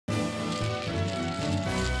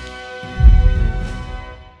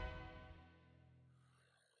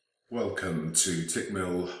Welcome to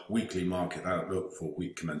Tickmill Weekly Market Outlook for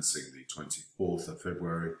week commencing the 24th of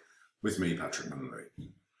February with me, Patrick Manley.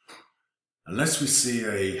 Unless we see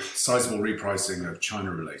a sizable repricing of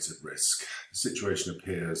China-related risk, the situation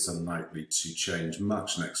appears unlikely to change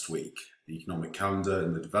much next week. The economic calendar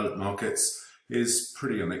in the developed markets is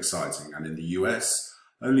pretty unexciting, and in the US,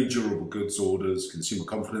 only durable goods orders, consumer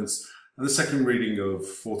confidence, and the second reading of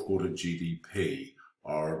fourth quarter GDP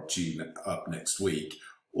are due up next week,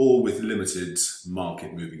 all with limited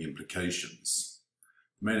market-moving implications.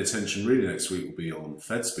 The main attention really next week will be on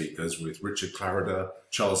Fed speakers, with Richard Clarida,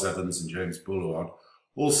 Charles Evans and James Bullard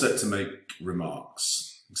all set to make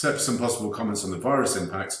remarks. Except for some possible comments on the virus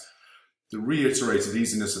impact, the reiterated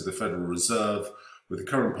easiness of the Federal Reserve with the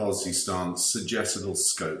current policy stance suggests little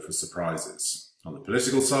scope for surprises. On the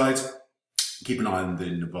political side, keep an eye on the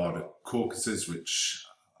Nevada caucuses, which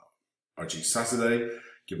are due Saturday.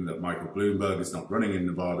 Given that Michael Bloomberg is not running in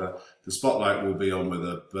Nevada, the spotlight will be on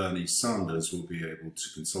whether Bernie Sanders will be able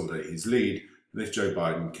to consolidate his lead and if Joe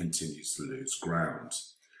Biden continues to lose ground.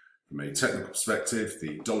 From a technical perspective,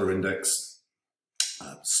 the dollar index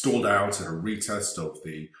stalled out at a retest of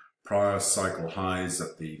the prior cycle highs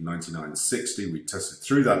at the 99.60. We tested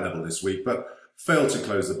through that level this week, but failed to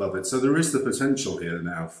close above it. So there is the potential here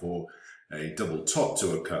now for a double top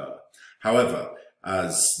to occur. However,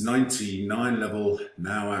 as 99 level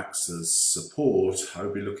now acts as support, I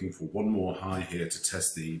would be looking for one more high here to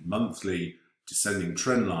test the monthly descending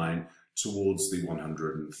trend line towards the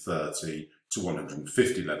 130 to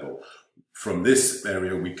 150 level. From this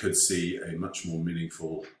area, we could see a much more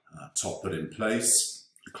meaningful top put in place.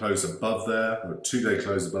 A close above there, or a two-day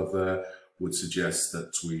close above there, would suggest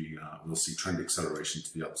that we will see trend acceleration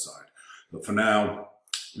to the upside. But for now,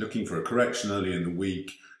 looking for a correction early in the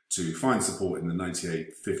week to find support in the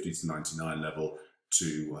 98.50 to 99 level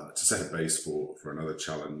to set a base for another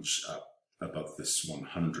challenge above this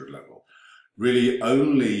 100 level. Really,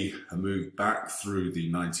 only a move back through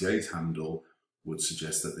the 98 handle would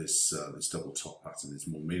suggest that this double top pattern is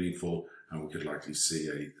more meaningful, and we could likely see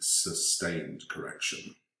a sustained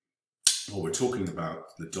correction. While we're talking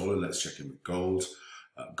about the dollar, let's check in with gold.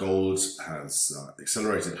 Gold has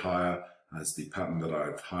accelerated higher as the pattern that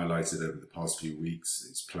I've highlighted over the past few weeks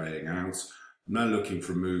is playing out. I'm now looking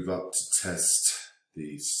for a move up to test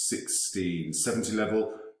the 1670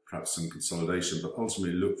 level, perhaps some consolidation, but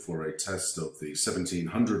ultimately look for a test of the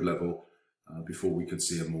 1700 level before we could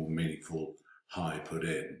see a more meaningful high put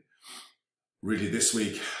in. Really this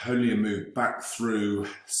week, only a move back through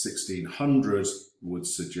 1600 would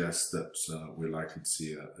suggest that we're likely to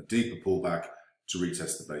see a deeper pullback to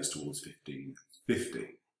retest the base towards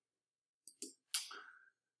 1550.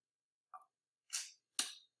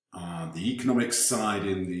 The economic side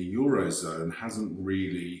in the Eurozone hasn't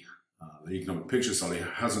really, the economic picture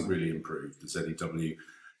hasn't really improved. The ZEW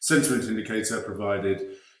sentiment indicator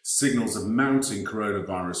provided signals of mounting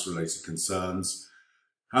coronavirus-related concerns,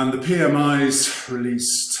 and the PMIs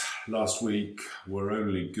released last week were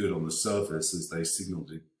only good on the surface as they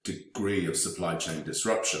signaled a degree of supply chain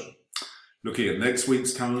disruption. Looking at next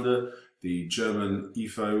week's calendar, the German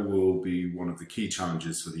IFO will be one of the key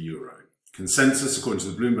challenges for the euro. Consensus, according to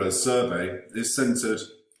the Bloomberg survey, is centered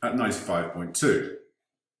at 95.2.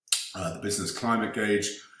 The business climate gauge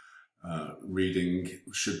reading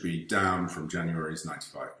should be down from January's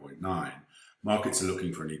 95.9. Markets are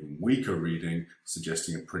looking for an even weaker reading,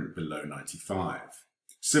 suggesting a print below 95.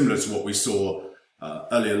 Similar to what we saw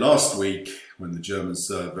earlier last week, when the German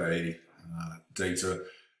survey data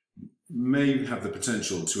may have the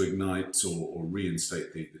potential to ignite or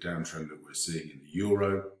reinstate the downtrend that we're seeing in the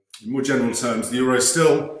euro. In more general terms, the euro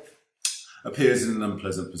still appears in an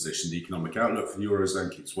unpleasant position. The economic outlook for the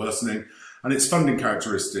eurozone keeps worsening, and its funding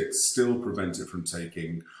characteristics still prevent it from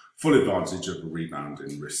taking full advantage of a rebound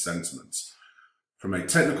in risk sentiment. From a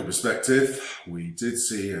technical perspective, we did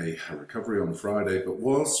see a recovery on Friday, but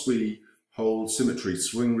whilst we hold symmetry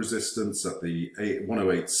swing resistance at the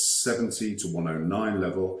 108.70 to 109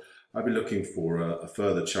 level, I'd be looking for a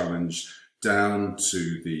further challenge down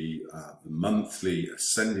to the monthly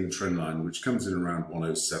ascending trend line, which comes in around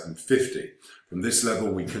 107.50. From this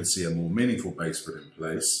level, we could see a more meaningful base put in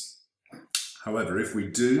place. However, if we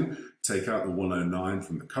do take out the 109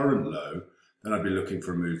 from the current low, then I'd be looking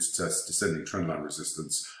for a move to test descending trendline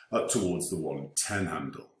resistance up towards the 110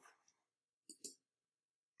 handle.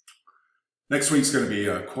 Next week's going to be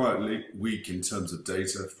a quiet week in terms of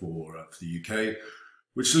data for the UK,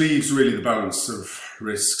 which leaves really the balance of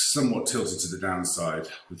risk somewhat tilted to the downside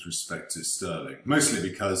with respect to sterling, mostly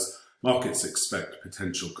because markets expect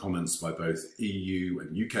potential comments by both EU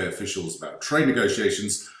and UK officials about trade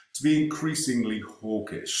negotiations to be increasingly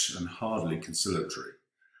hawkish and hardly conciliatory.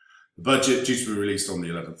 The budget, due to be released on the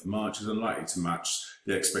 11th of March, is unlikely to match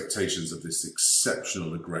the expectations of this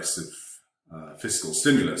exceptional aggressive fiscal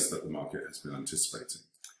stimulus that the market has been anticipating.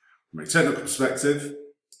 From a technical perspective,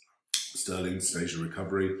 sterling staged a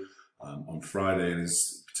recovery on Friday and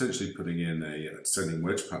is potentially putting in a descending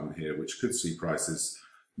wedge pattern here, which could see prices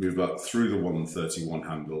move up through the 131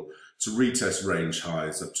 handle to retest range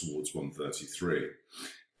highs up towards 133.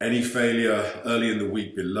 Any failure early in the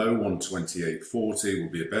week below 128.40 will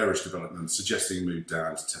be a bearish development, suggesting a move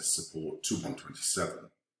down to test support to 127.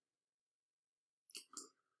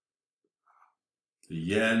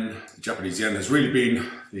 The Japanese yen has really been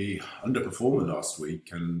the underperformer last week,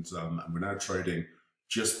 and we're now trading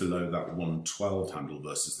just below that 112 handle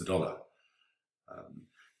versus the dollar.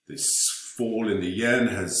 This fall in the yen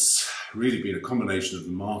has really been a combination of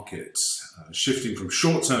the market shifting from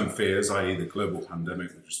short-term fears, i.e. the global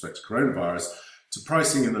pandemic with respect to coronavirus, to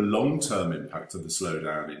pricing in the long-term impact of the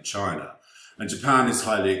slowdown in China. And Japan is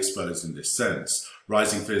highly exposed in this sense.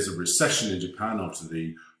 Rising fears of recession in Japan after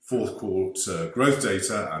the fourth quarter growth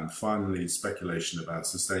data, and finally speculation about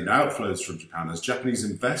sustained outflows from Japan as Japanese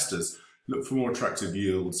investors look for more attractive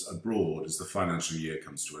yields abroad as the financial year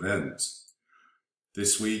comes to an end.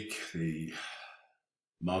 This week, the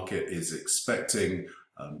market is expecting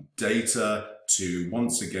data to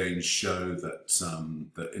once again show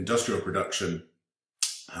that industrial production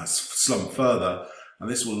has slumped further, and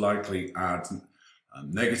this will likely add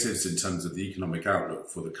negatives in terms of the economic outlook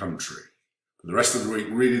for the country. For the rest of the week,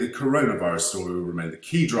 really the coronavirus story will remain the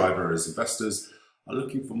key driver as investors are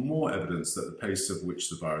looking for more evidence that the pace of which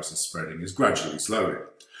the virus is spreading is gradually slowing.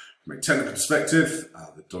 From a technical perspective,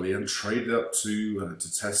 the dollar yen traded up to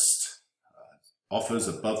test offers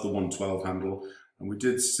above the 112 handle, and we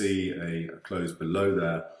did see a close below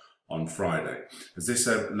there on Friday. As this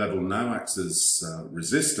level now acts as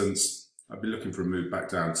resistance, I'd be looking for a move back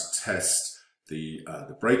down to test the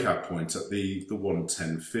breakout point at the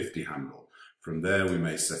 110.50 handle. From there, we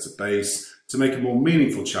may set a base to make a more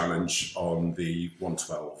meaningful challenge on the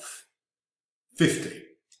 112.50.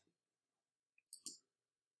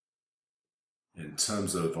 In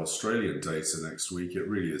terms of Australian data next week, it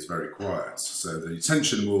really is very quiet. So the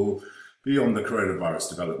attention will be on the coronavirus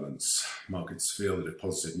developments. Markets feel that if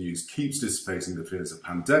positive news keeps dissipating the fears of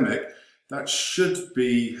pandemic, that should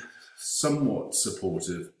be somewhat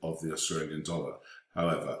supportive of the Australian dollar.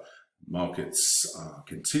 However, markets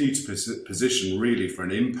continue to position really for an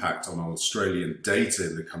impact on Australian data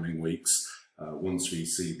in the coming weeks once we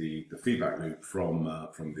see the feedback loop from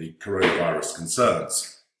the coronavirus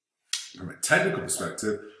concerns. From a technical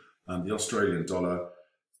perspective, the Australian dollar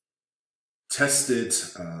tested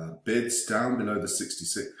bids down below the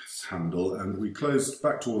 66 handle, and we closed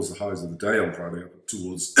back towards the highs of the day on Friday, up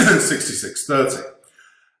towards 66.30.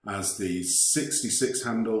 As the 66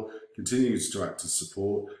 handle continues to act as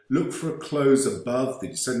support, look for a close above the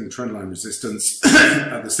descending trendline resistance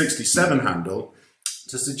at the 67 handle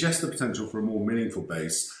to suggest the potential for a more meaningful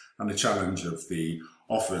base and a challenge of the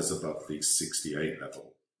offers above the 68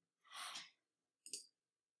 level.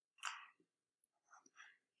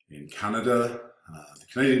 In Canada, the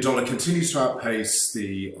Canadian dollar continues to outpace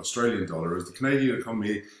the Australian dollar as the Canadian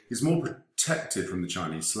economy is more protected from the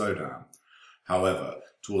Chinese slowdown. However,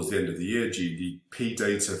 towards the end of the year, GDP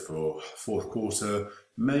data for fourth quarter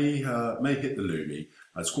may hit the loonie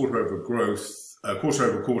as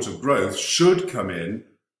quarter-over-quarter growth should come in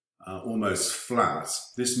almost flat.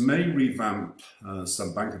 This may revamp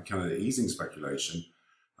some Bank of Canada easing speculation,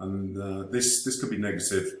 and this could be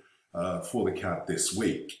negative for the CAD this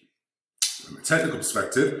week. From a technical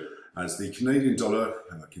perspective, as the Canadian dollar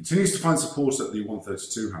continues to find support at the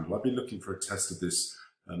 132 handle, I'd be looking for a test of this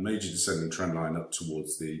major descending trend line up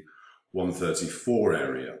towards the 134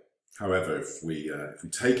 area. However, if we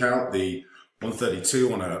take out the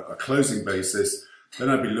 132 on a closing basis, then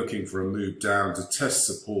I'd be looking for a move down to test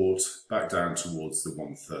support back down towards the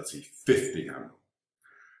 130.50 handle.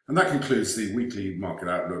 And that concludes the weekly market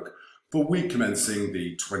outlook for week commencing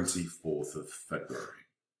the 24th of February.